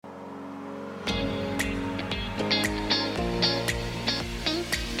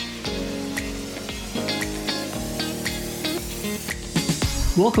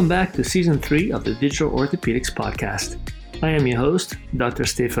Welcome back to Season 3 of the Digital Orthopedics Podcast. I am your host, Dr.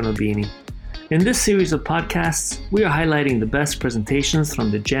 Stefano Bini. In this series of podcasts, we are highlighting the best presentations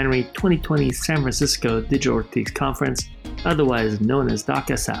from the January 2020 San Francisco Digital Orthopedics Conference, otherwise known as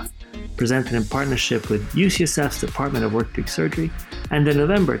DocSF, presented in partnership with UCSF's Department of Orthopedic Surgery, and the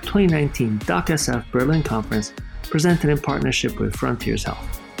November 2019 DocSF Berlin Conference, presented in partnership with Frontiers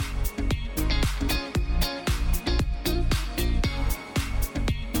Health.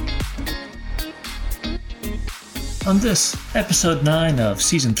 On this, episode 9 of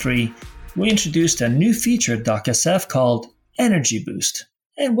season 3, we introduced a new feature at DocSF called Energy Boost.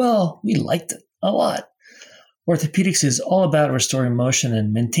 And well, we liked it a lot. Orthopedics is all about restoring motion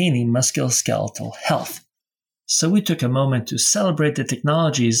and maintaining musculoskeletal health. So we took a moment to celebrate the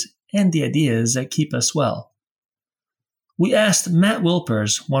technologies and the ideas that keep us well. We asked Matt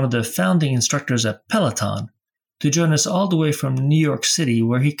Wilpers, one of the founding instructors at Peloton, to join us all the way from New York City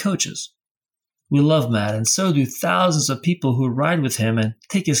where he coaches. We love Matt, and so do thousands of people who ride with him and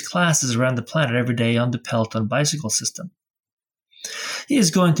take his classes around the planet every day on the Peloton bicycle system. He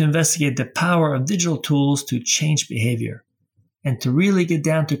is going to investigate the power of digital tools to change behavior. And to really get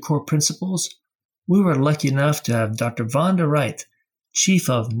down to core principles, we were lucky enough to have Dr. Vonda Wright, Chief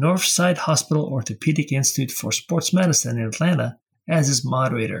of Northside Hospital Orthopedic Institute for Sports Medicine in Atlanta, as his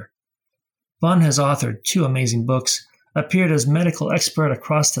moderator. Von has authored 2 amazing books, appeared as medical expert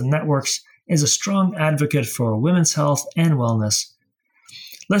across the networks, is a strong advocate for women's health and wellness.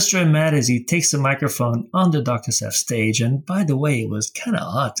 Let's join Matt as he takes the microphone on the DocSF stage. And by the way, it was kind of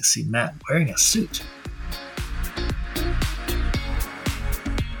odd to see Matt wearing a suit.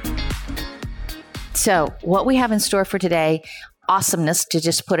 So what we have in store for today, awesomeness, to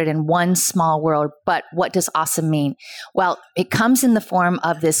just put it in one small word. But what does awesome mean? Well, it comes in the form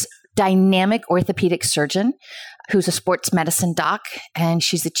of this dynamic orthopedic surgeon who's a sports medicine doc, and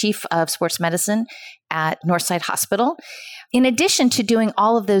she's the chief of sports medicine at Northside Hospital. In addition to doing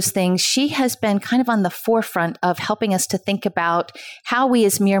all of those things, she has been kind of on the forefront of helping us to think about how we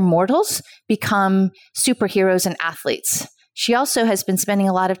as mere mortals become superheroes and athletes. She also has been spending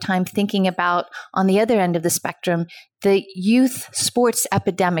a lot of time thinking about, on the other end of the spectrum, the youth sports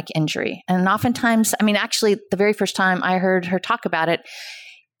epidemic injury. And oftentimes, actually, the very first time I heard her talk about it,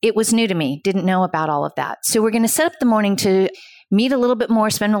 it was new to me, didn't know about all of that. So we're going to set up the morning to meet a little bit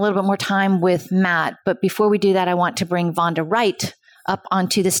more, spend a little bit more time with Matt. But before we do that, I want to bring Vonda Wright up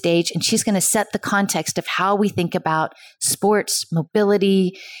onto the stage, and she's going to set the context of how we think about sports,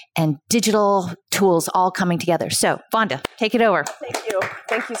 mobility, and digital tools all coming together. So, Vonda, take it over. Thank you.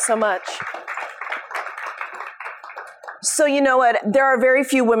 Thank you so much. So you know what? There are very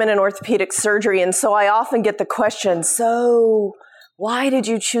few women in orthopedic surgery, and so I often get the question, why did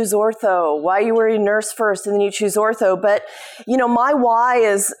you choose ortho? Why you were a nurse first and then you choose ortho? But, my why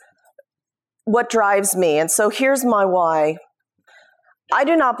is what drives me. And so here's my why. I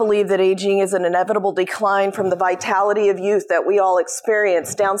do not believe that aging is an inevitable decline from the vitality of youth that we all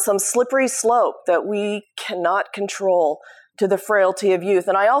experience down some slippery slope that we cannot control to the frailty of youth.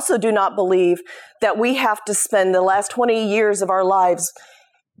 And I also do not believe that we have to spend the last 20 years of our lives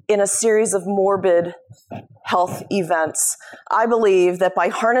in a series of morbid health events. I believe that by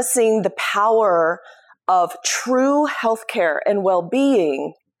harnessing the power of true healthcare and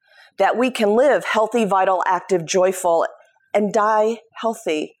well-being, that we can live healthy, vital, active, joyful, and die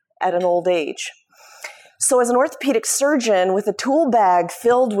healthy at an old age. So as an orthopedic surgeon with a tool bag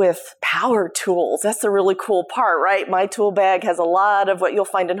filled with power tools, that's the really cool part, right? My tool bag has a lot of what you'll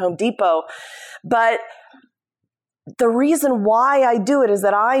find in Home Depot. But the reason why I do it is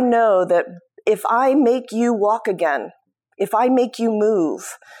that I know that if I make you walk again, if I make you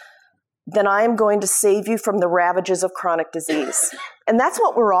move, then I am going to save you from the ravages of chronic disease. And that's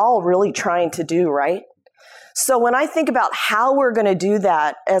what we're all really trying to do, right? So when I think about how we're going to do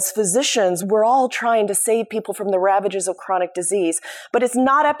that as physicians, we're all trying to save people from the ravages of chronic disease. But it's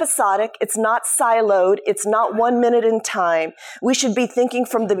not episodic. It's not siloed. It's not 1 minute in time. We should be thinking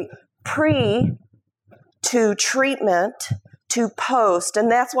from the pre to treatment to post. And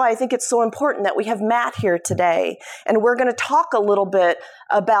that's why I think it's so important that we have Matt here today. And we're going to talk a little bit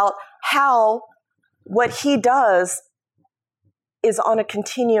about how what he does is on a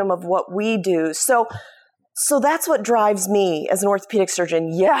continuum of what we do. So that's what drives me as an orthopedic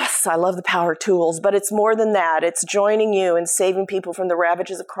surgeon. Yes, I love the power tools, but it's more than that. It's joining you and saving people from the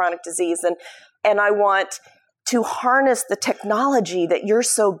ravages of chronic disease. And I want to harness the technology that you're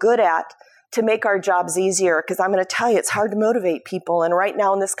so good at to make our jobs easier, because I'm going to tell you, it's hard to motivate people. And right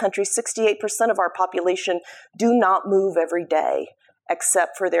now in this country, 68% of our population do not move every day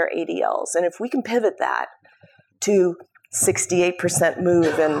except for their ADLs. And if we can pivot that to 68%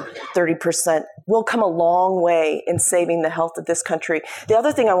 move and 30% will come a long way in saving the health of this country. The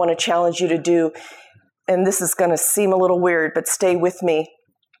other thing I want to challenge you to do, and this is going to seem a little weird, but stay with me.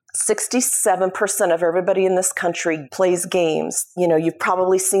 67% of everybody in this country plays games. You've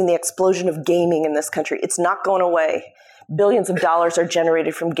probably seen the explosion of gaming in this country. It's not going away. Billions of dollars are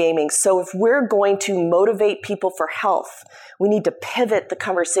generated from gaming. So if we're going to motivate people for health, we need to pivot the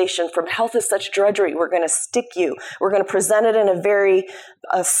conversation from health is such drudgery. We're going to stick you. We're going to present it in a very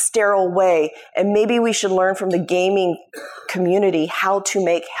sterile way. And maybe we should learn from the gaming community how to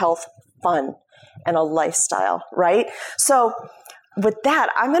make health fun and a lifestyle, right? So with that,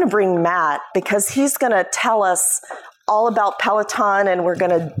 I'm going to bring Matt because he's going to tell us all about Peloton, and we're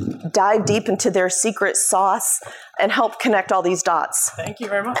going to dive deep into their secret sauce and help connect all these dots. Thank you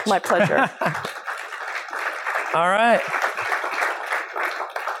very much. My pleasure. All right.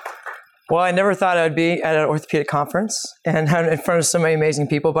 Well, I never thought I would be at an orthopedic conference and in front of so many amazing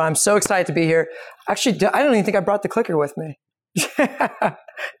people, but I'm so excited to be here. Actually, I don't even think I brought the clicker with me.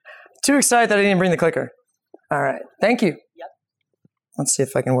 Too excited that I didn't bring the clicker. All right. Thank you. Yep. Let's see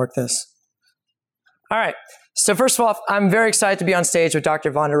if I can work this. All right. So first of all, I'm very excited to be on stage with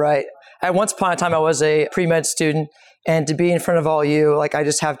Dr. Vonda Wright. At once upon a time, I was a pre-med student, and to be in front of all you, I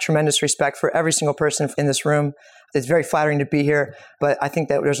just have tremendous respect for every single person in this room. It's very flattering to be here, but I think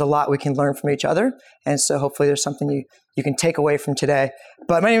that there's a lot we can learn from each other, and so hopefully there's something you can take away from today.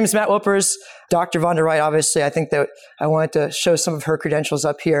 But my name is Matt Wilpers. Dr. Vonda Wright, obviously, I think that I wanted to show some of her credentials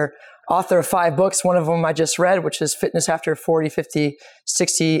up here. Author of 5 books, one of them I just read, which is Fitness After 40, 50,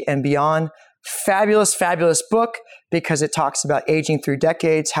 60, and Beyond. Fabulous, fabulous book because it talks about aging through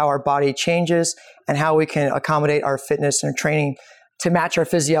decades, how our body changes, and how we can accommodate our fitness and training to match our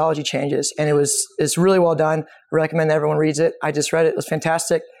physiology changes. And it's really well done. I recommend that everyone reads it. I just read it. It was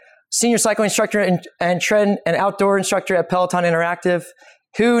fantastic. Senior cycling instructor and trend and outdoor instructor at Peloton Interactive.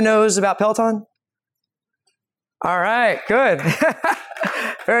 Who knows about Peloton? All right, good.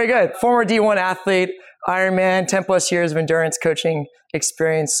 Very good. Former D1 athlete, Ironman, 10 plus years of endurance coaching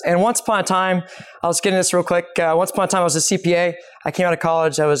experience. And once upon a time, I'll just get into this real quick. Once upon a time, I was a CPA. I came out of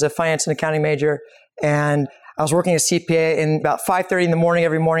college. I was a finance and accounting major. And I was working as CPA. And about 5:30 in the morning,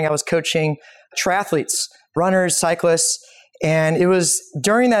 every morning, I was coaching triathletes, runners, cyclists. And it was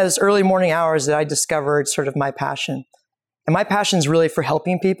during those early morning hours that I discovered sort of my passion. And my passion is really for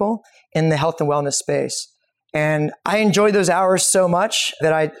helping people in the health and wellness space. And I enjoyed those hours so much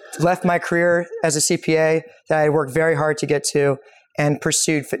that I left my career as a CPA that I worked very hard to get to and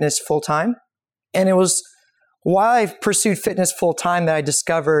pursued fitness full time. And it was while I pursued fitness full time that I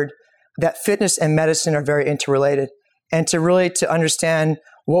discovered that fitness and medicine are very interrelated. And to understand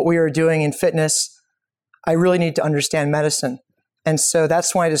what we are doing in fitness, I really need to understand medicine. And so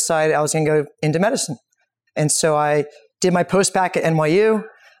that's when I decided I was going to go into medicine. And so I did my post-bac at NYU,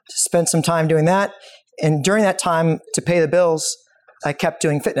 spent some time doing that. And during that time, to pay the bills, I kept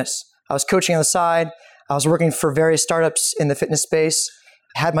doing fitness. I was coaching on the side. I was working for various startups in the fitness space.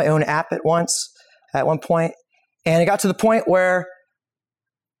 I had my own app at one point. And it got to the point where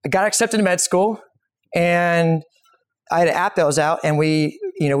I got accepted to med school, and I had an app that was out, and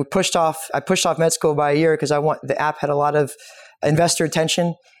I pushed off med school by a year because the app had a lot of investor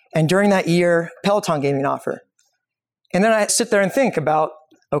attention. And during that year, Peloton gave me an offer. And then I sit there and think about,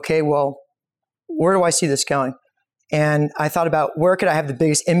 okay, well, where do I see this going? And I thought about where could I have the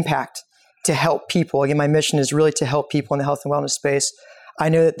biggest impact to help people? Again, my mission is really to help people in the health and wellness space. I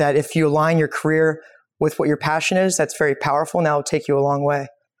know that if you align your career with what your passion is, that's very powerful, and that will take you a long way.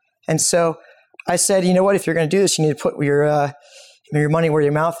 And so I said, you know what, if you're going to do this, you need to put your money where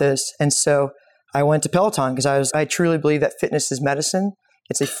your mouth is. And so I went to Peloton because I truly believe that fitness is medicine.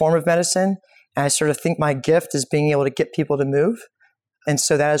 It's a form of medicine. And I sort of think my gift is being able to get people to move. And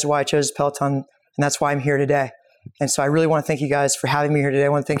so that is why I chose Peloton, and that's why I'm here today. And so I really want to thank you guys for having me here today. I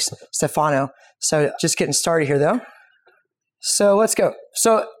want to thank Stefano. So just getting started here, though. So let's go.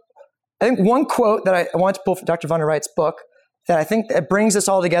 So I think one quote that I want to pull from Dr. Vonda Wright's book that I think that brings us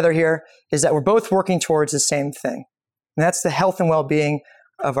all together here is that we're both working towards the same thing. And that's the health and well-being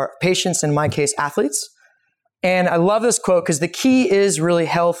of our patients, in my case, athletes. And I love this quote because the key is really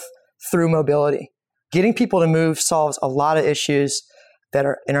health through mobility. Getting people to move solves a lot of issues that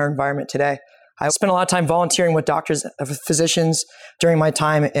are in our environment today. I spent a lot of time volunteering with doctors, physicians during my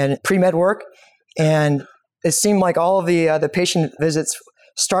time in pre-med work. And it seemed like all of the patient visits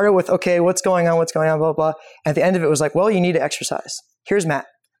started with, okay, what's going on, blah, blah, blah. And at the end of it was like, well, you need to exercise. Here's Matt.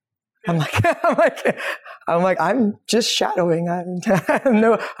 I'm like, I'm just shadowing.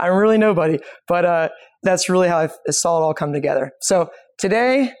 I'm really nobody. But that's really how I saw it all come together. So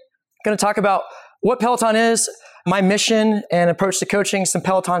today, I'm going to talk about what Peloton is, my mission and approach to coaching, some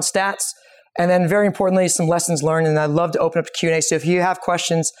Peloton stats, and then very importantly, some lessons learned. And I'd love to open up to Q&A. So if you have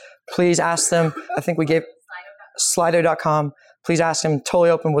questions, please ask them. I think we gave Slido.com. Please ask them. Totally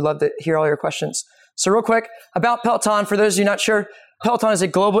open. Would love to hear all your questions. So real quick, about Peloton, for those of you not sure, Peloton is a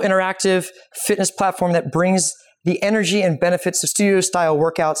global interactive fitness platform that brings the energy and benefits of studio-style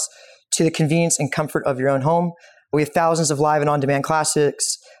workouts to the convenience and comfort of your own home. We have thousands of live and on-demand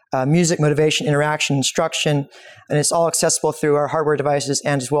classics, music, motivation, interaction, instruction, and it's all accessible through our hardware devices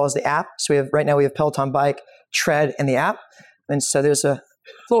and as well as the app. So right now we have Peloton Bike, Tread, and the app. And so there's a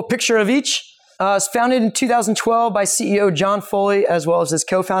little picture of each. It's founded in 2012 by CEO John Foley as well as his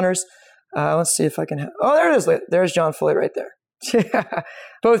co-founders. Let's see if I can. There it is. There's John Foley right there.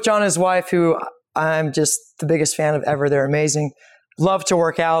 Both John and his wife, who I'm just the biggest fan of ever. They're amazing. Love to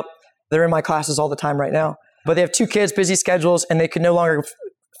work out. They're in my classes all the time right now. But they have 2 kids, busy schedules, and they could no longer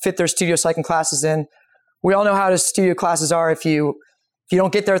fit their studio cycling classes in. We all know how the studio classes are. If you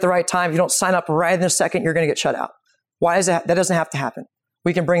don't get there at the right time, if you don't sign up right in a second, you're going to get shut out. Why is that? That doesn't have to happen.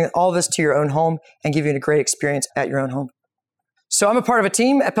 We can bring all this to your own home and give you a great experience at your own home. So I'm a part of a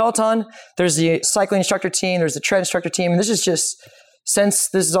team at Peloton. There's the cycling instructor team. There's the tread instructor team. And this is just, since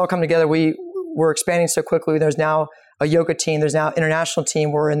this has all come together, we're expanding so quickly. There's now a yoga team. There's now an international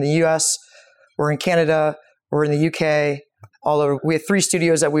team. We're in the US. We're in Canada. We're in the UK. All over. We have 3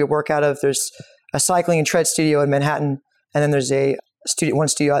 studios that we work out of. There's a cycling and tread studio in Manhattan. And then there's one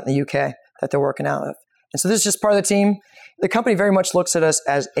studio out in the UK that they're working out of. And so this is just part of the team. The company very much looks at us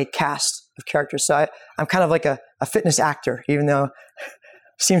as a cast of characters. So I'm kind of like a fitness actor, even though it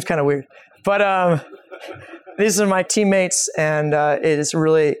seems kind of weird. But these are my teammates, and it is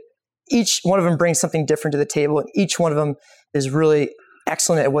really, each one of them brings something different to the table, and each one of them is really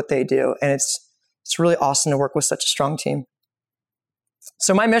excellent at what they do. And it's really awesome to work with such a strong team.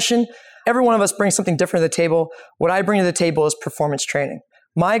 So my mission, every one of us brings something different to the table. What I bring to the table is performance training.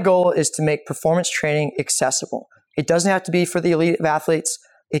 My goal is to make performance training accessible. It doesn't have to be for the elite of athletes.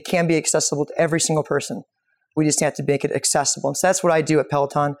 It can be accessible to every single person. We just have to make it accessible. And so that's what I do at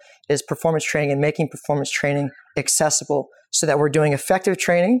Peloton, is performance training and making performance training accessible so that we're doing effective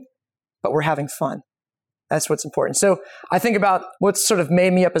training, but we're having fun. That's what's important. So I think about what's sort of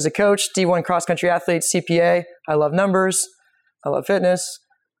made me up as a coach, D1 cross-country athlete, CPA. I love numbers. I love fitness.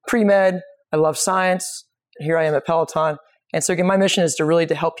 Pre-med. I love science. Here I am at Peloton. And so again, my mission is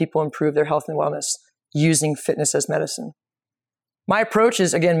to help people improve their health and wellness using fitness as medicine. My approach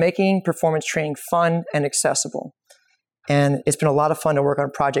is, again, making performance training fun and accessible. And it's been a lot of fun to work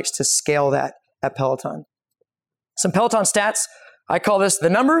on projects to scale that at Peloton. Some Peloton stats, I call this the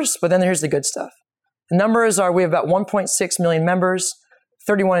numbers, but then here's the good stuff. The numbers are, we have about 1.6 million members,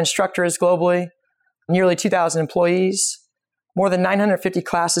 31 instructors globally, nearly 2,000 employees, more than 950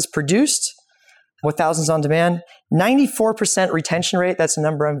 classes produced, with thousands on demand, 94% retention rate. That's a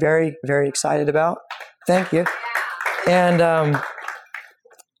number I'm very, very excited about. Thank you. And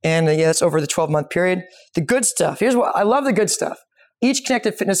that's over the 12-month period. The good stuff. Here's what I love: the good stuff. Each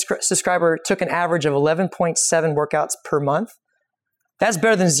connected fitness subscriber took an average of 11.7 workouts per month. That's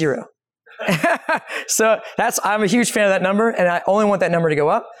better than 0. So I'm a huge fan of that number, and I only want that number to go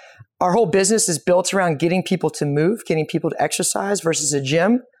up. Our whole business is built around getting people to move, getting people to exercise versus a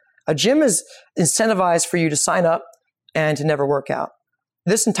gym. A gym is incentivized for you to sign up and to never work out.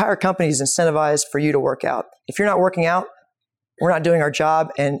 This entire company is incentivized for you to work out. If you're not working out, we're not doing our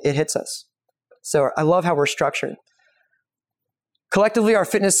job, and it hits us. So I love how we're structured. Collectively, our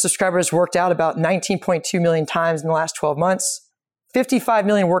fitness subscribers worked out about 19.2 million times in the last 12 months, 55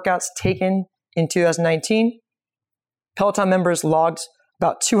 million workouts taken in 2019. Peloton members logged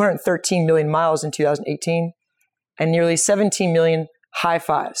about 213 million miles in 2018, and nearly 17 million high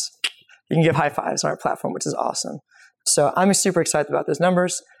fives. You can give high fives on our platform, which is awesome. So I'm super excited about those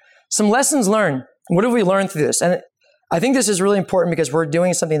numbers. Some lessons learned. What have we learned through this? And I think this is really important because we're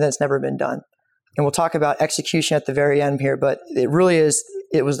doing something that's never been done. And we'll talk about execution at the very end here, but it really is,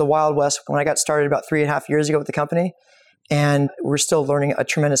 it was the Wild West when I got started about 3.5 years ago with the company. And we're still learning a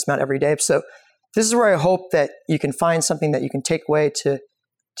tremendous amount every day. So this is where I hope that you can find something that you can take away to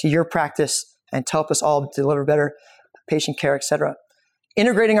your practice and to help us all deliver better patient care, et cetera.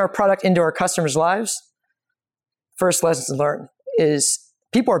 Integrating our product into our customers' lives. First lessons learned is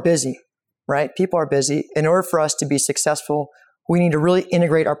people are busy, right? People are busy. In order for us to be successful, we need to really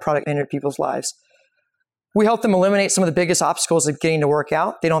integrate our product into people's lives. We help them eliminate some of the biggest obstacles of getting to work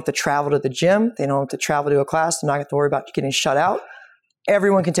out. They don't have to travel to the gym. They don't have to travel to a class. They're not going to worry about getting shut out.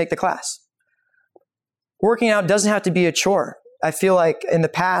 Everyone can take the class. Working out doesn't have to be a chore. I feel like in the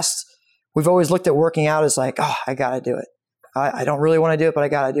past, we've always looked at working out as like, oh, I got to do it. I don't really want to do it, but I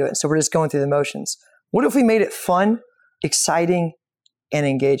got to do it. So we're just going through the motions. What if we made it fun, exciting, and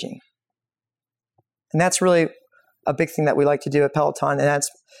engaging? And that's really a big thing that we like to do at Peloton, and that's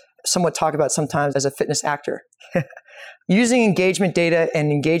somewhat talked about sometimes as a fitness actor. Using engagement data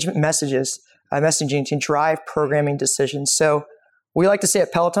and engagement messaging to drive programming decisions. So we like to say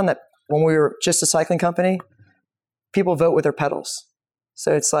at Peloton that when we were just a cycling company, people vote with their pedals.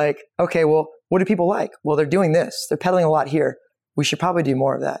 So it's like, okay, well, what do people like? Well, they're doing this. They're pedaling a lot here. We should probably do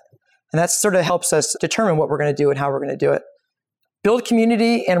more of that. And that sort of helps us determine what we're going to do and how we're going to do it. Build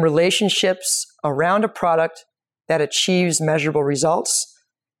community and relationships around a product that achieves measurable results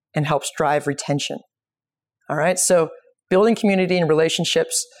and helps drive retention. All right, so building community and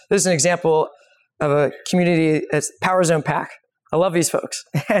relationships. This is an example of a community that's Power Zone Pack. I love these folks.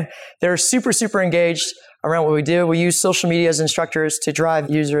 They're super, super engaged around what we do. We use social media as instructors to drive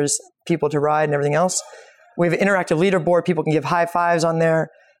users, people to ride and everything else. We have an interactive leaderboard. People can give high fives on there.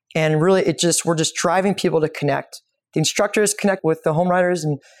 And really, we're just driving people to connect. The instructors connect with the home riders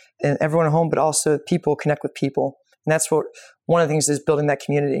and everyone at home, but also people connect with people. And that's what one of the things is building that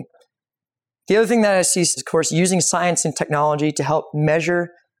community. The other thing that I see is, of course, using science and technology to help measure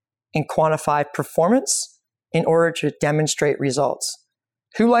and quantify performance in order to demonstrate results.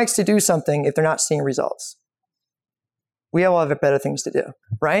 Who likes to do something if they're not seeing results? We all have better things to do,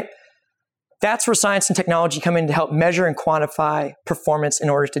 right? That's where science and technology come in to help measure and quantify performance in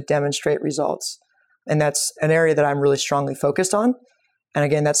order to demonstrate results. And that's an area that I'm really strongly focused on. And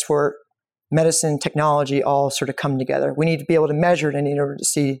again, that's where medicine and technology all sort of come together. We need to be able to measure it in order to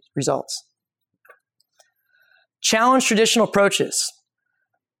see results. Challenge traditional approaches.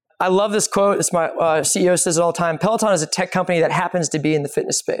 I love this quote. It's my CEO says it all the time. Peloton is a tech company that happens to be in the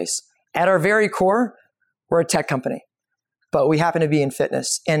fitness space. At our very core, we're a tech company, but we happen to be in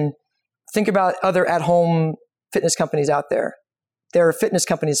fitness. And think about other at-home fitness companies out there. They're fitness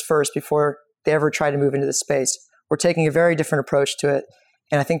companies first before they ever try to move into the space. We're taking a very different approach to it.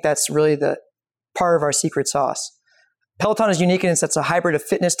 And I think that's really the part of our secret sauce. Peloton is unique in that it's a hybrid of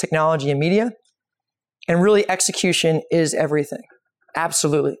fitness, technology, and media. And really, execution is everything.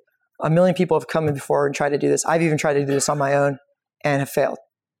 Absolutely. 1 million people have come in before and tried to do this. I've even tried to do this on my own and have failed.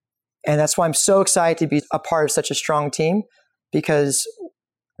 And that's why I'm so excited to be a part of such a strong team, because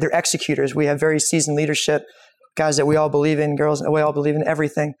they're executors. We have very seasoned leadership, guys that we all believe in, girls that we all believe in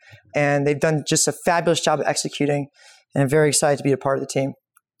everything. And they've done just a fabulous job of executing. And I'm very excited to be a part of the team.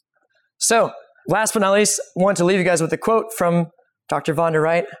 So last but not least, I want to leave you guys with a quote from Dr. Vonda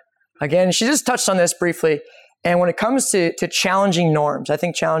Wright. Again, she just touched on this briefly. And when it comes to challenging norms, I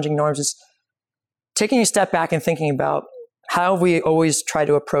think challenging norms is taking a step back and thinking about how we always try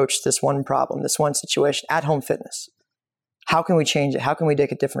to approach this one problem, this one situation, at-home fitness. How can we change it? How can we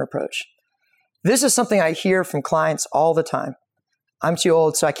take a different approach? This is something I hear from clients all the time. I'm too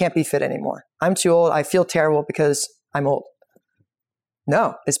old, so I can't be fit anymore. I'm too old. I feel terrible because I'm old.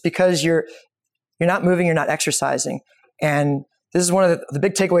 No, it's because you're not moving, you're not exercising. And this is one of the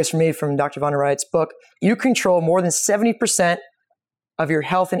big takeaways for me from Dr. Vonda Wright's book. You control more than 70% of your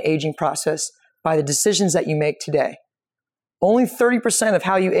health and aging process by the decisions that you make today. Only 30% of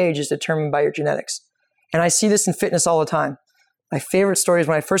how you age is determined by your genetics. And I see this in fitness all the time. My favorite story is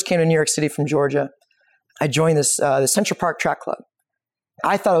when I first came to New York City from Georgia, I joined the Central Park Track Club.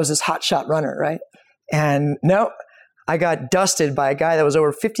 I thought I was this hotshot runner, right? And no, I got dusted by a guy that was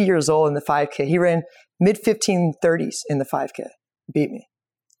over 50 years old in the 5K. He ran mid-1530s in the 5K. Beat me.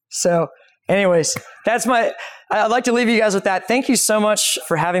 So anyways, I'd like to leave you guys with that. Thank you so much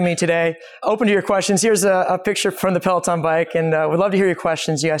for having me today. Open to your questions. Here's a picture from the Peloton bike, and we'd love to hear your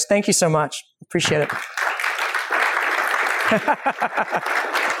questions. You guys, thank you so much. Appreciate it.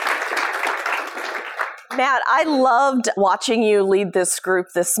 Matt, I loved watching you lead this group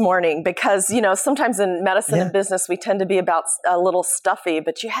this morning because, sometimes in medicine and business, we tend to be about a little stuffy,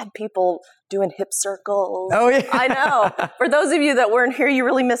 but you had people doing hip circles. Oh, yeah. I know. For those of you that weren't here, you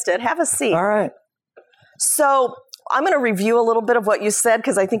really missed it. Have a seat. All right. So I'm going to review a little bit of what you said,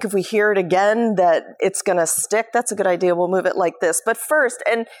 because I think if we hear it again, that it's going to stick. That's a good idea. We'll move it like this. But first,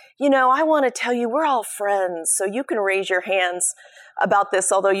 and I want to tell you, we're all friends, so you can raise your hands about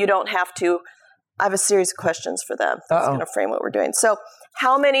this, although you don't have to. I have a series of questions for them. That's going to frame what we're doing. So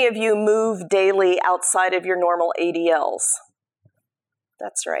how many of you move daily outside of your normal ADLs?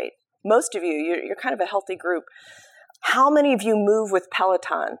 That's right. Most of you, you're kind of a healthy group. How many of you move with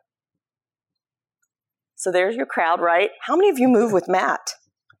Peloton? So there's your crowd, right? How many of you move with Matt?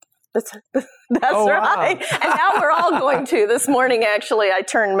 That's right. Wow. And now we're all going to. This morning, actually, I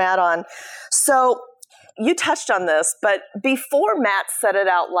turned Matt on. So you touched on this, but before Matt said it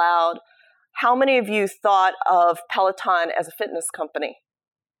out loud, How many of you thought of Peloton as a fitness company?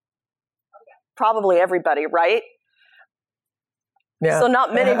 Probably everybody, right? Yeah. So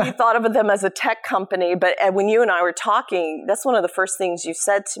not many of you thought of them as a tech company, but when you and I were talking, that's one of the first things you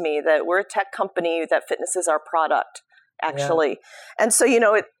said to me, that we're a tech company, that fitness is our product, actually. Yeah. And so,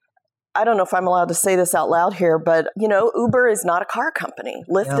 I don't know if I'm allowed to say this out loud here, but, Uber is not a car company.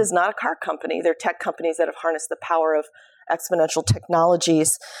 Lyft is not a car company. They're tech companies that have harnessed the power of exponential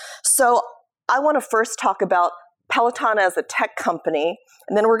technologies. So I want to first talk about Peloton as a tech company,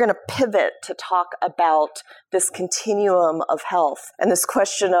 and then we're going to pivot to talk about this continuum of health and this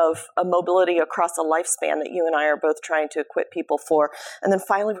question of mobility across a lifespan that you and I are both trying to equip people for. And then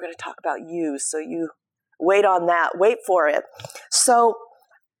finally, we're going to talk about you. So you wait on that, wait for it. So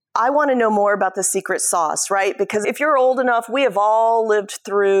I want to know more about the secret sauce, right? Because if you're old enough, we have all lived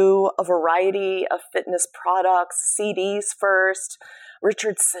through a variety of fitness products, CDs first,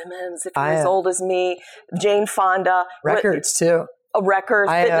 Richard Simmons, if you're as old as me, Jane Fonda. Records, too.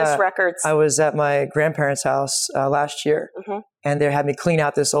 Fitness records. I was at my grandparents' house last year, and they had me clean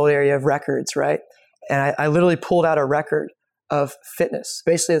out this old area of records, right? And I literally pulled out a record of fitness.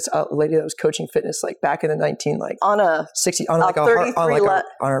 Basically, it's a lady that was coaching fitness back in the 1960s on a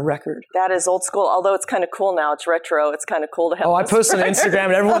record. That is old school. Although it's kind of cool now. It's retro. It's kind of cool to have. Oh, I posted on Instagram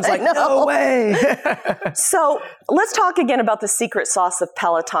and everyone's like, "No way!" So let's talk again about the secret sauce of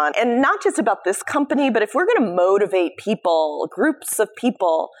Peloton, and not just about this company, but if we're going to motivate people, groups of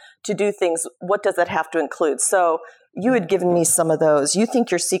people to do things, what does that have to include? So you had given me some of those. You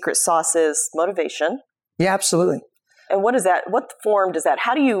think your secret sauce is motivation? Yeah, absolutely. And what is that? What form does that?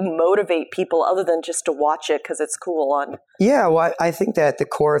 How do you motivate people other than just to watch it because it's cool on? Yeah, well, I think that at the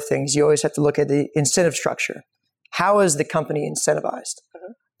core of things, you always have to look at the incentive structure. How is the company incentivized?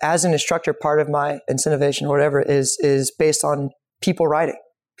 As an instructor, part of my incentivization or whatever is based on people riding,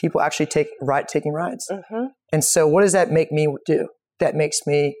 people actually taking rides. And so what does that make me do? That makes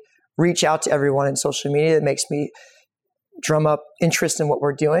me reach out to everyone in social media. That makes me drum up interest in what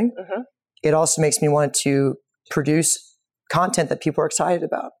we're doing. It also makes me want to produce content that people are excited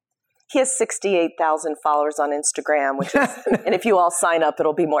about. He has 68,000 followers on Instagram, which is, and if you all sign up,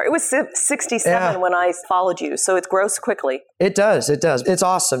 it'll be more. It was 67 when I followed you, so it grows quickly. It does. It's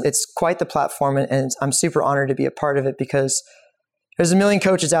awesome. It's quite the platform, and I'm super honored to be a part of it because there's a million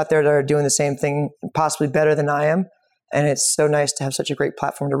coaches out there that are doing the same thing, possibly better than I am, and it's so nice to have such a great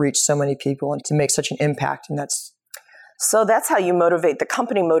platform to reach so many people and to make such an impact, and So that's how you motivate. The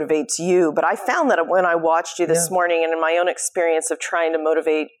company motivates you. But I found that when I watched you this morning and in my own experience of trying to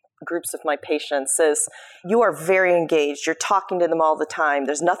motivate groups of my patients is you are very engaged. You're talking to them all the time.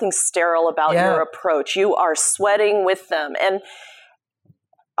 There's nothing sterile about your approach. You are sweating with them. And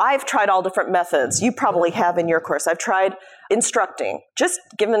I've tried all different methods. You probably have in your course. I've tried instructing, just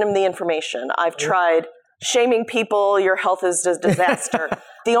giving them the information. I've tried shaming people, your health is a disaster.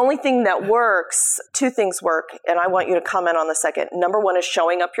 The only thing that works, two things work, and I want you to comment on the second. Number one is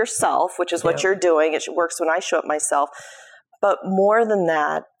showing up yourself, which is what you're doing. It works when I show up myself. But more than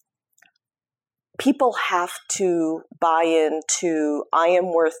that, people have to buy into, I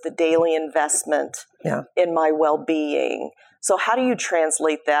am worth the daily investment in my well-being. So how do you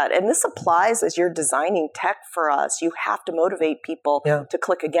translate that? And this applies as you're designing tech for us. You have to motivate people to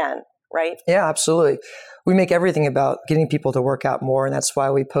click again. Right? Yeah, absolutely. We make everything about getting people to work out more, and that's why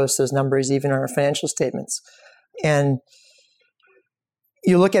we post those numbers even in our financial statements. And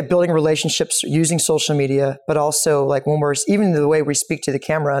you look at building relationships using social media, but also when we're, even the way we speak to the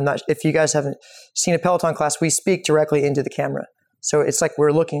camera, if you guys haven't seen a Peloton class, we speak directly into the camera. So it's like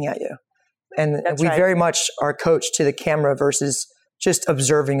we're looking at you. And we very much are coached to the camera versus just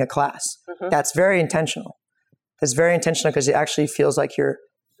observing a class. That's very intentional. That's very intentional because it actually feels like you're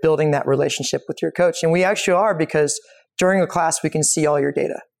building that relationship with your coach. And we actually are, because during a class, we can see all your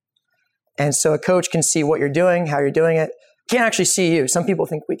data. And so a coach can see what you're doing, how you're doing it. Can't actually see you. Some people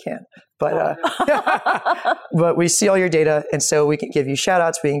think we can, but but we see all your data. And so we can give you shout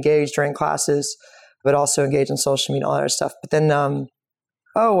outs. We engage during classes, but also engage on social media, all that other stuff. But then,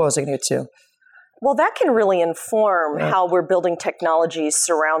 what was I going to get to? Well, that can really inform how we're building technologies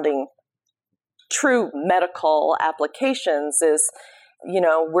surrounding true medical applications is,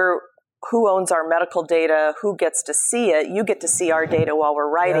 who owns our medical data, who gets to see it. You get to see our data while we're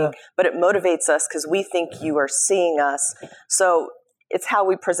writing, but it motivates us because we think you are seeing us. So it's how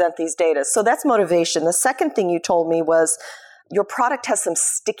we present these data. So that's motivation. The second thing you told me was your product has some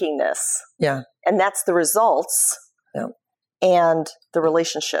stickiness. Yeah. And that's the results and the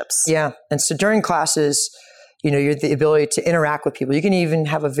relationships. Yeah. And so during classes, you have the ability to interact with people. You can even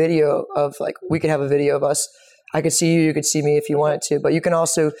have a video of we could have a video of us I could see you, you could see me if you wanted to, but you can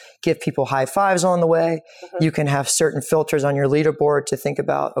also give people high fives on the way. Mm-hmm. You can have certain filters on your leaderboard to think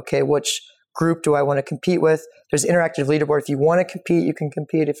about, okay, which group do I want to compete with? There's interactive leaderboard. If you want to compete, you can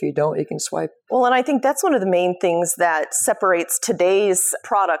compete. If you don't, you can swipe. Well, and I think that's one of the main things that separates today's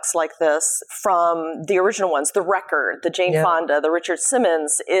products like this from the original ones, the Record, the Jane Fonda, the Richard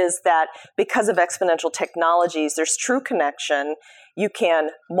Simmons, is that because of exponential technologies, there's true connection. You can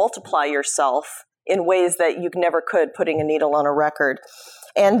multiply yourself in ways that you never could putting a needle on a record.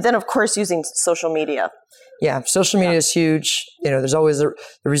 And then, of course, using social media. Yeah, social media is huge. There's always the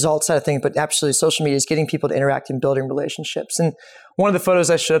results side of things, but absolutely social media is getting people to interact and building relationships. And one of the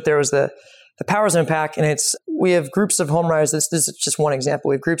photos I showed up there was the Power Zone Pack, and we have groups of home riders. This is just one example.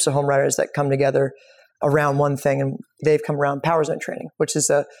 We have groups of home riders that come together around one thing, and they've come around Power Zone training, which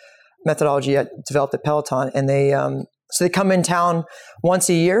is a methodology I developed at Peloton. And they come in town once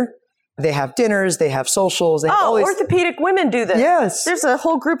a year. They have dinners, they have socials. Orthopedic women do this. Yes. There's a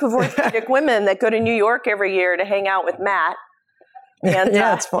whole group of orthopedic women that go to New York every year to hang out with Matt and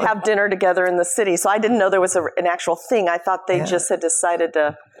have dinner together in the city. So I didn't know there was an actual thing. I thought they just had decided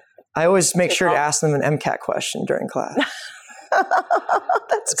to. I always make sure to ask them an MCAT question during class.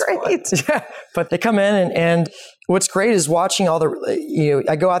 That's great. Yeah, but they come in and what's great is watching all the,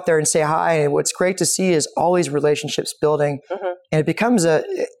 I go out there and say hi, and what's great to see is all these relationships building, and it becomes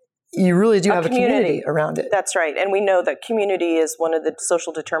you really do have a community around it. That's right. And we know that community is one of the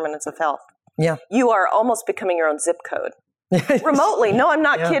social determinants of health. Yeah. You are almost becoming your own zip code. Remotely. No, I'm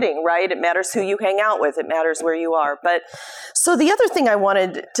not kidding, right? It matters who you hang out with. It matters where you are. But so the other thing I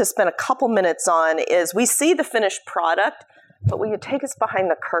wanted to spend a couple minutes on is we see the finished product, but will you take us behind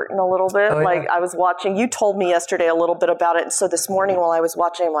the curtain a little bit? I was watching, you told me yesterday a little bit about it. And so this morning while I was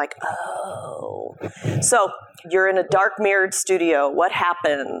watching, I'm like, oh. So you're in a dark mirrored studio. What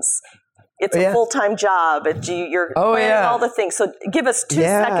happens? It's a full-time job. You're planning all the things. So give us 2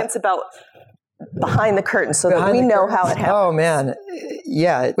 seconds about behind the curtain so that we know how it happens. Oh, man.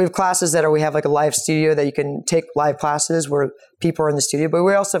 Yeah. We have classes we have like a live studio that you can take live classes where people are in the studio, but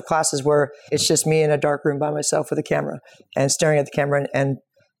we also have classes where it's just me in a dark room by myself with a camera and staring at the camera and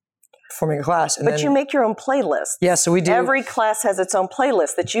performing a class. And you make your own playlist. Yeah, so we do. Every class has its own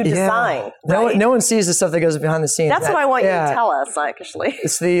playlist that you design. Right? No one sees the stuff that goes behind the scenes. That's what I want you to tell us, actually.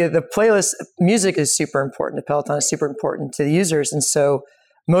 It's the playlist. Music is super important to Peloton. It's super important to the users. And so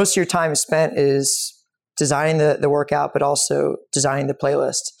most of your time spent is designing the workout, but also designing the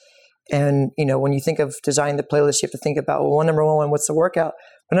playlist. And, when you think of designing the playlist, you have to think about, number one, what's the workout?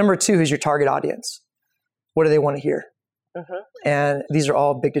 But number two, who's your target audience? What do they want to hear? Mm-hmm. And these are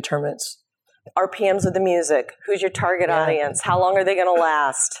all big determinants. RPMs of the music. Who's your target audience? How long are they going to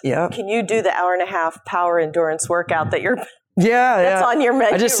last? Yeah. Can you do the hour-and-a-half power endurance workout that you're... That's on your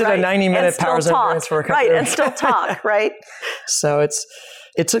menu, I just did a 90-minute power endurance workout. Right, and still talk, right? So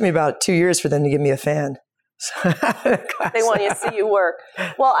it took me about 2 years for them to give me a fan. They want you to see you work.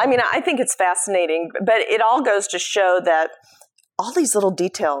 Well, I think it's fascinating, but it all goes to show that all these little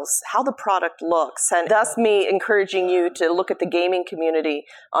details, how the product looks, and thus me encouraging you to look at the gaming community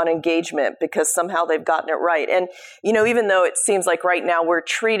on engagement because somehow they've gotten it right. And, even though it seems like right now we're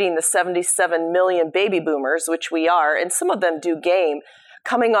treating the 77 million baby boomers, which we are, and some of them do game,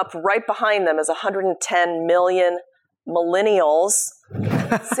 coming up right behind them is 110 million millennials,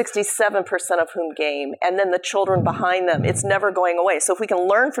 67% of whom game, and then the children behind them. It's never going away. So if we can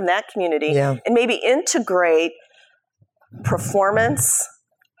learn from that community and maybe integrate performance,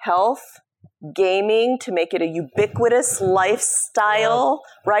 health, gaming to make it a ubiquitous lifestyle,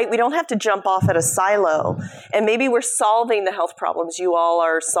 right? We don't have to jump off at a silo. And maybe we're solving the health problems you all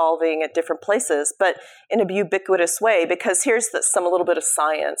are solving at different places, but in a ubiquitous way, because here's a little bit of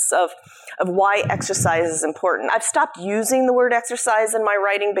science of why exercise is important. I've stopped using the word exercise in my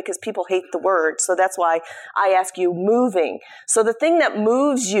writing because people hate the word. So that's why I ask you moving. So the thing that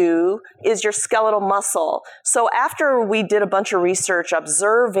moves you is your skeletal muscle. So after we did a bunch of research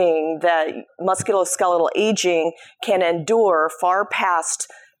observing that musculoskeletal aging can endure far past,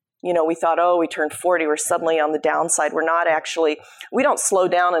 we thought, we turned 40, we're suddenly on the downside. We're not actually, we don't slow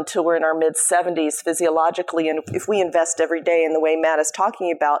down until we're in our mid-70s physiologically, and if we invest every day in the way Matt is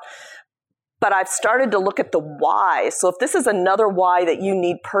talking about. But I've started to look at the why. So if this is another why that you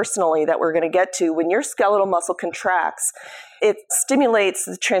need personally that we're going to get to, when your skeletal muscle contracts, it stimulates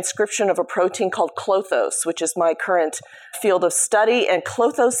the transcription of a protein called Klothos, which is my current field of study. And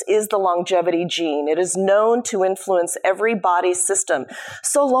Klothos is the longevity gene. It is known to influence every body system.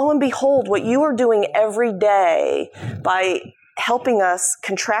 So lo and behold, what you are doing every day by helping us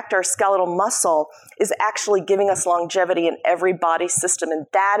contract our skeletal muscle is actually giving us longevity in every body system. And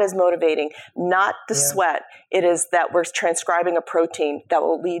that is motivating, not the sweat. It is that we're transcribing a protein that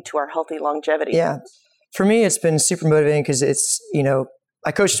will lead to our healthy longevity. Yeah. For me, it's been super motivating because it's,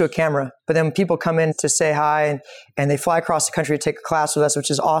 I coach to a camera, but then people come in to say hi and they fly across the country to take a class with us, which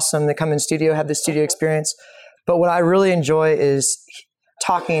is awesome. They come in studio, have the studio experience. But what I really enjoy is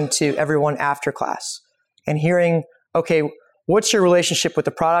talking to everyone after class and hearing, okay, what's your relationship with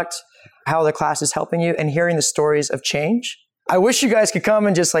the product, how the class is helping you, and hearing the stories of change. I wish you guys could come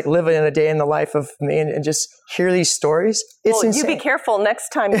and just like live in a day in the life of me and just hear these stories. It's insane. You be careful next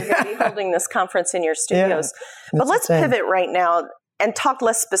time you're going to be holding this conference in your studios. But let's pivot right now and talk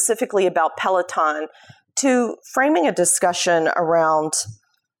less specifically about Peloton to framing a discussion around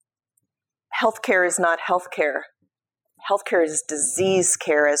healthcare is not healthcare. Healthcare is disease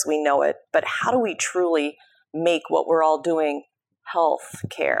care as we know it. But how do we truly make what we're all doing health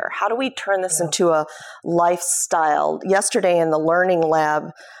care? How do we turn this into a lifestyle? Yesterday in the Learning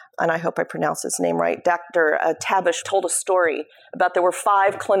Lab, and I hope I pronounced his name right, Dr. Tabish told a story about there were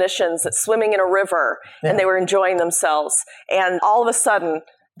 5 clinicians swimming in a river and they were enjoying themselves. And all of a sudden,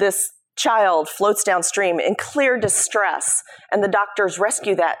 this child floats downstream in clear distress, and the doctors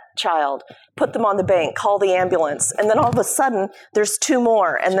rescue that child, put them on the bank, call the ambulance, and then all of a sudden there's 2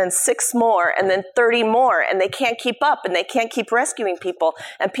 more, and then 6 more, and then 30 more, and they can't keep up, and they can't keep rescuing people,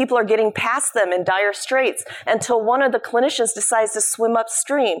 and people are getting past them in dire straits until one of the clinicians decides to swim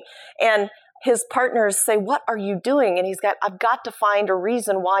upstream, and his partners say, "What are you doing?" And I've got to find a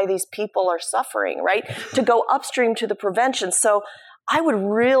reason why these people are suffering, right? To go upstream to the prevention. So I would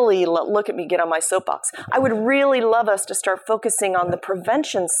really, look at me get on my soapbox, I would really love us to start focusing on the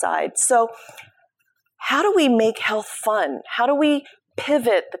prevention side. So how do we make health fun? How do we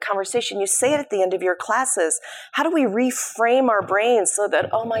pivot the conversation? You say it at the end of your classes. How do we reframe our brains so that,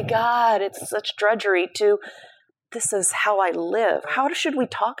 oh my God, it's such drudgery, to this is how I live? How should we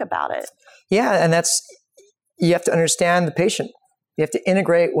talk about it? Yeah, and you have to understand the patient. You have to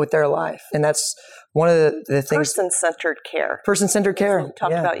integrate with their life. And that's one of the things. Person-centered care. Person-centered care. We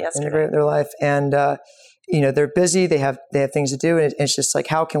talked about yesterday. Integrate with their life. And, they're busy. They have things to do. And it's just like,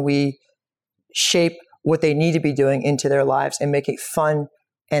 how can we shape what they need to be doing into their lives and make it fun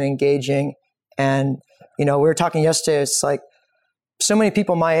and engaging? And, we were talking yesterday, it's like so many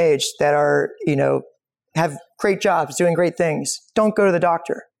people my age that are, have great jobs, doing great things, don't go to the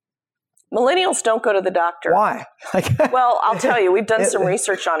doctor. Millennials don't go to the doctor. Why? Well, I'll tell you, we've done some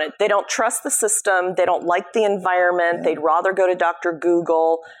research on it. They don't trust the system. They don't like the environment. Yeah. They'd rather go to Dr.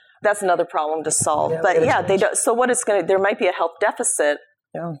 Google. That's another problem to solve. But they don't. So there might be a health deficit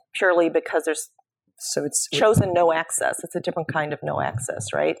purely because it's chosen no access. It's a different kind of no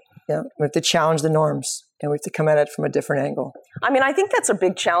access, right? Yeah, we have to challenge the norms and we have to come at it from a different angle. I mean, I think that's a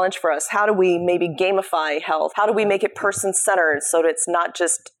big challenge for us. How do we maybe gamify health? How do we make it person-centered so that it's not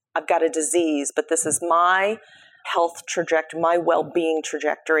just I've got a disease, but this is my health trajectory, my well-being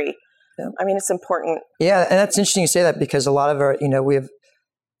trajectory. Yeah. I mean, it's important. Yeah, and that's interesting you say that because a lot of our, we have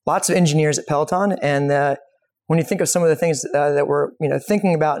lots of engineers at Peloton, and when you think of some of the things that we're,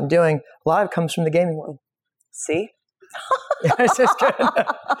 thinking about and doing, a lot of it comes from the gaming world. See? It's just good.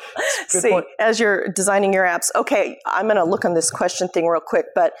 See, point. As you're designing your apps. Okay, I'm going to look on this question thing real quick,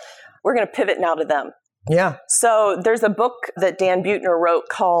 but we're going to pivot now to them. Yeah. So there's a book that Dan Buettner wrote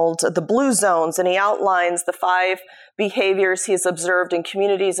called The Blue Zones, and he outlines the 5 behaviors he's observed in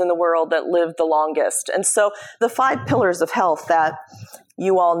communities in the world that live the longest. And so the 5 pillars of health that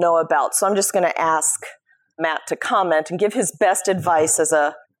you all know about. So I'm just going to ask Matt to comment and give his best advice as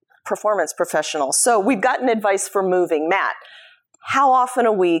a performance professional. So we've gotten advice for moving. Matt, how often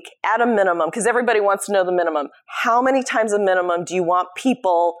a week at a minimum, because everybody wants to know the minimum, how many times a minimum do you want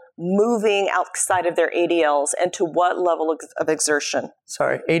people moving outside of their ADLs, and to what level of exertion?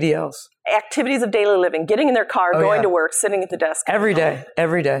 Sorry, ADLs. Activities of daily living, getting in their car, going to work, sitting at the desk. Every day.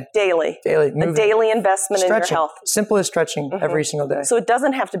 Daily. Moving. A daily investment stretching. In your health. Simple as stretching every single day. So it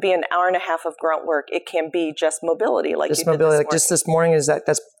doesn't have to be an hour and a half of grunt work. It can be just mobility like just you mobility. did this morning. Just this morning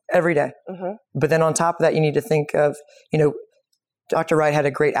that's every day. Mm-hmm. But then on top of that, you need to think of, Dr. Wright had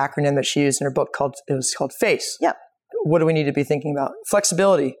a great acronym that she used in her book called FACE. Yep. What do we need to be thinking about?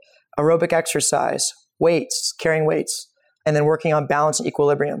 Flexibility, aerobic exercise, weights, carrying weights, and then working on balance and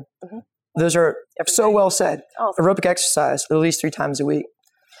equilibrium. Mm-hmm. Those are so well said. Oh, aerobic exercise at least 3 times a week.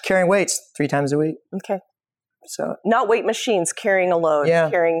 Carrying weights 3 times a week. Okay. So not weight machines, carrying a load,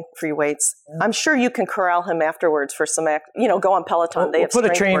 carrying free weights. Yeah. I'm sure you can corral him afterwards for some, go on Peloton. We'll put a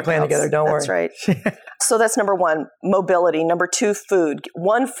training plan together. Don't worry. That's right. So that's number 1, mobility. Number 2, food.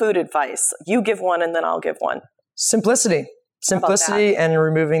 1 food advice. You give 1 and then I'll give 1. Simplicity. Simplicity and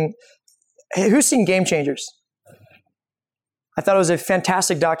removing. Hey, who's seen Game Changers? I thought it was a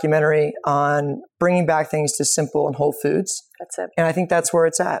fantastic documentary on bringing back things to simple and whole foods. That's it. And I think that's where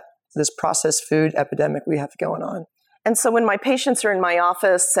it's at, this processed food epidemic we have going on. And so when my patients are in my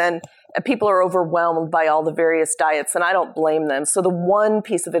office and people are overwhelmed by all the various diets, and I don't blame them. So the one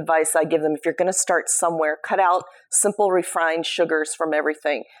piece of advice I give them, if you're going to start somewhere, cut out simple refined sugars from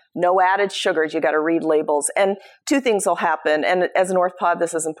everything. No added sugars. You got to read labels. And two things will happen. And as an orthopod,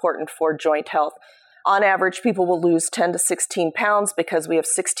 this is important for joint health. On average, people will lose 10 to 16 pounds because we have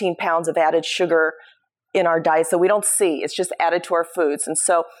 16 pounds of added sugar in our diet that we don't see. It's just added to our foods. And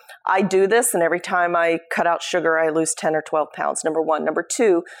so I do this, and every time I cut out sugar, I lose 10 or 12 pounds, number one. Number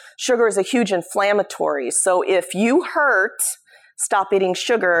two, sugar is a huge inflammatory. So if you hurt, stop eating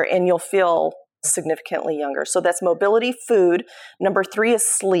sugar and you'll feel significantly younger. So that's mobility, food. Number three is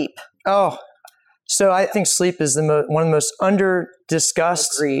sleep. Oh, so I think sleep is one of the most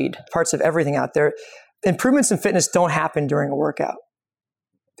under-discussed parts of everything out there. Improvements in fitness don't happen during a workout.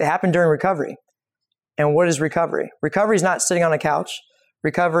 They happen during recovery. And what is recovery? Recovery is not sitting on a couch.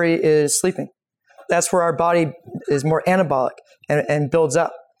 Recovery is sleeping. That's where our body is more anabolic and builds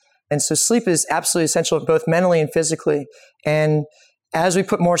up. And so sleep is absolutely essential both mentally and physically. And as we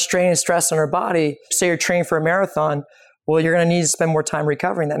put more strain and stress on our body, say you're training for a marathon, well, you're going to need to spend more time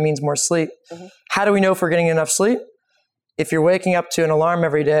recovering. That means more sleep. Mm-hmm. How do we know if we're getting enough sleep? If you're waking up to an alarm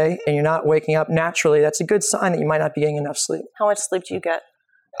every day and you're not waking up naturally, that's a good sign that you might not be getting enough sleep. How much sleep do you get?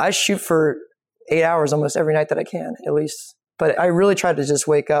 I shoot for 8 hours almost every night that I can, at least. But I really try to just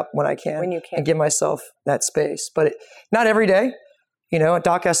wake up when I can, and give myself that space. But not every day. You know, at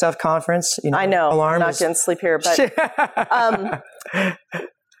Doc SF conference, I know, I'm not getting sleep here, but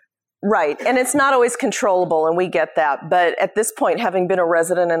right. And it's not always controllable, and we get that. But at this point, having been a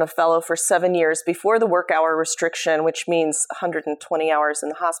resident and a fellow for 7 years before the work hour restriction, which means 120 hours in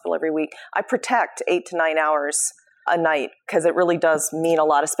the hospital every week, I protect 8 to 9 hours a night because it really does mean a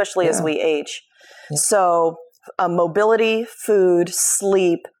lot, especially as we age. Yeah. So mobility, food,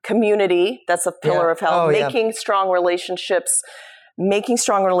 sleep, community, that's a pillar of health, making strong relationships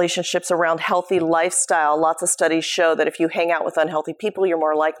around healthy lifestyle. Lots of studies show that if you hang out with unhealthy people, you're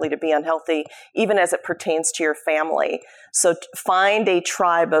more likely to be unhealthy, even as it pertains to your family. So find a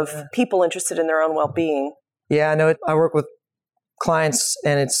tribe of people interested in their own well-being. Yeah, I know. I work with clients,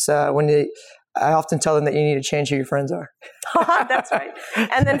 and it's I often tell them that you need to change who your friends are. That's right.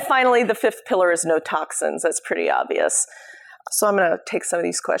 And then finally, the fifth pillar is no toxins. That's pretty obvious. So I'm going to take some of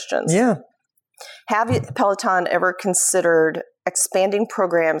these questions. Yeah. Have Peloton ever considered expanding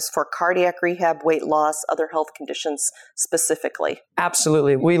programs for cardiac rehab, weight loss, other health conditions specifically?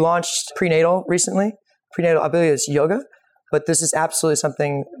 Absolutely. We launched prenatal recently. Prenatal, I believe it's yoga, but this is absolutely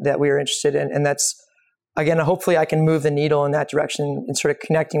something that we are interested in. And that's, again, hopefully I can move the needle in that direction and sort of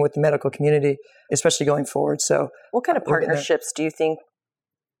connecting with the medical community, especially going forward. So, what kind of partnerships do you think,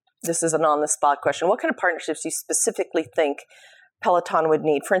 this is an on-the-spot question, what kind of partnerships do you specifically think Peloton would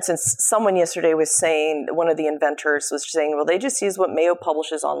need? For instance, someone yesterday was saying, one of the inventors was saying, well, they just use what Mayo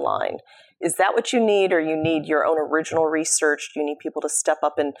publishes online. Is that what you need, or you need your own original research? Do you need people to step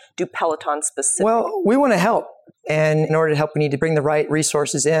up and do Peloton specific? Well, we want to help. And in order to help, we need to bring the right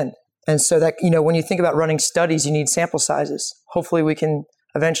resources in. And so that, when you think about running studies, you need sample sizes. Hopefully we can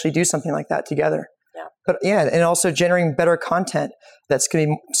eventually do something like that together. Yeah. But and also generating better content that's going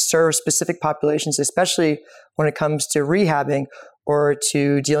to serve specific populations, especially when it comes to rehabbing or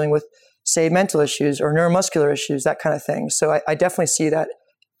to dealing with, say, mental issues or neuromuscular issues, that kind of thing. So I definitely see that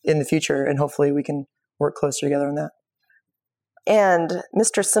in the future, and hopefully we can work closer together on that. And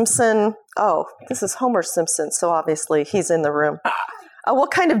Mr. Simpson, this is Homer Simpson, so obviously he's in the room. What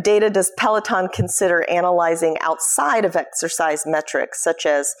kind of data does Peloton consider analyzing outside of exercise metrics, such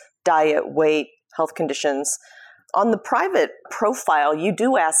as diet, weight, health conditions? On the private profile, you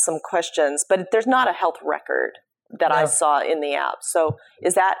do ask some questions, but there's not a health record that I saw in the app. So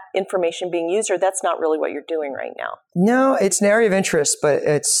is that information being used, or that's not really what you're doing right now? No, it's an area of interest, but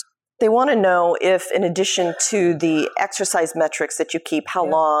it's... They want to know if, in addition to the exercise metrics that you keep, how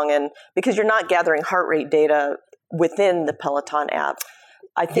long, and because you're not gathering heart rate data within the Peloton app.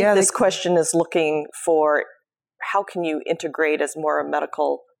 I think this question is looking for how can you integrate as more a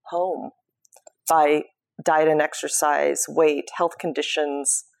medical home by diet and exercise, weight, health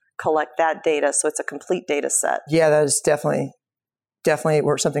conditions, collect that data so it's a complete data set. Yeah, that is definitely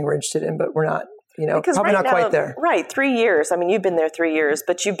something we're interested in, but we're not, because probably not quite there. Right, 3 years. I mean, you've been there 3 years,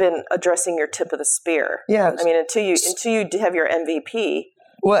 but you've been addressing your tip of the spear. Yeah. I mean, until you have your MVP.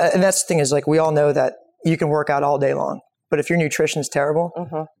 Well, and that's the thing is, we all know that you can work out all day long, but if your nutrition is terrible,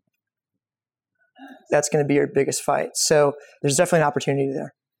 that's going to be your biggest fight. So there's definitely an opportunity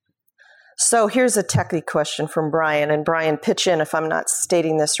there. So here's a techie question from Brian, and Brian, pitch in if I'm not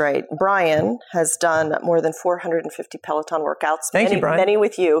stating this right. Brian has done more than 450 Peloton workouts. Thank you, Brian. Many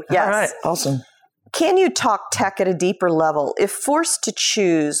with you. Yes. All right. Awesome. Can you talk tech at a deeper level? If forced to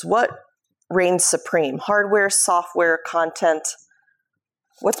choose, what reigns supreme? Hardware, software, content?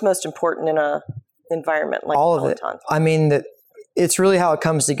 What's most important in a environment like all Peloton? Of it. I mean, it's really how it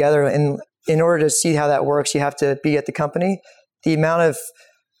comes together. And in order to see how that works, you have to be at the company. The amount of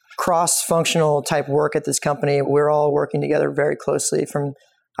cross-functional type work at this company, we're all working together very closely.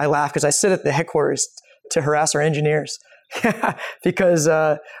 I laugh because I sit at the headquarters to harass our engineers because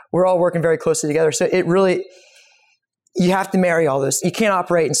we're all working very closely together. So it really, you have to marry all this. You can't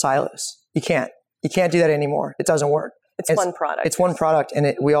operate in silos. You can't do that anymore. It doesn't work. It's one product. It's one product,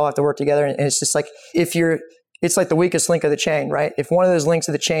 and we all have to work together. And it's just like, it's like the weakest link of the chain, right? If one of those links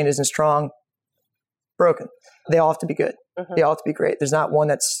of the chain isn't strong, broken. They all have to be good. Mm-hmm. They all have to be great. There's not one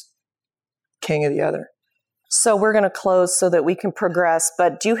that's king of the other. So we're going to close so that we can progress.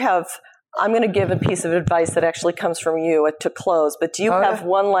 But I'm going to give a piece of advice that actually comes from you to close. But do you have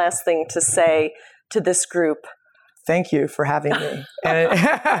one last thing to say to this group? Thank you for having me.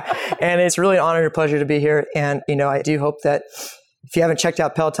 And it's really an honor and a pleasure to be here. And, I do hope that if you haven't checked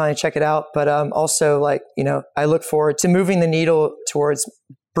out Peloton, check it out. But also, I look forward to moving the needle towards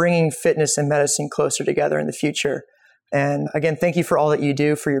bringing fitness and medicine closer together in the future. And again, thank you for all that you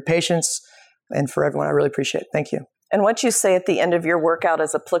do, for your patience, and for everyone. I really appreciate it. Thank you. And what you say at the end of your workout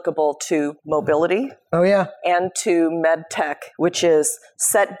is applicable to mobility. Oh, yeah. And to med tech, which is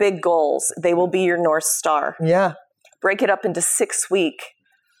set big goals. They will be your North Star. Yeah. Break it up into 6-week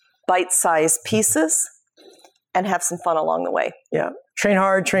bite-sized pieces and have some fun along the way. Yeah. Train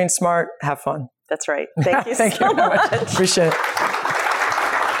hard, train smart, have fun. That's right. Thank you Thank you very much. Appreciate it.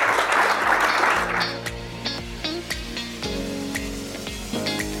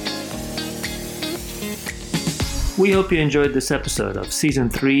 We hope you enjoyed this episode of Season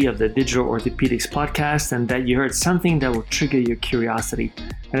 3 of the Digital Orthopedics Podcast and that you heard something that will trigger your curiosity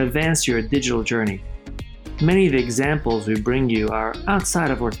and advance your digital journey. Many of the examples we bring you are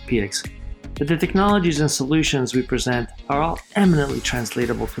outside of orthopedics, but the technologies and solutions we present are all eminently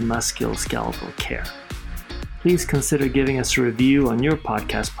translatable to musculoskeletal care. Please consider giving us a review on your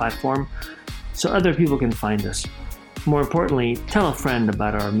podcast platform so other people can find us. More importantly, tell a friend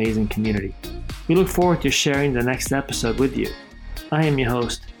about our amazing community. We look forward to sharing the next episode with you. I am your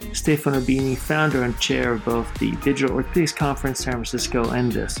host, Stefano Bini, founder and chair of both the Digital Orthopedics Conference San Francisco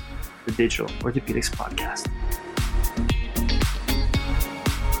and the Digital Orthopedics Podcast.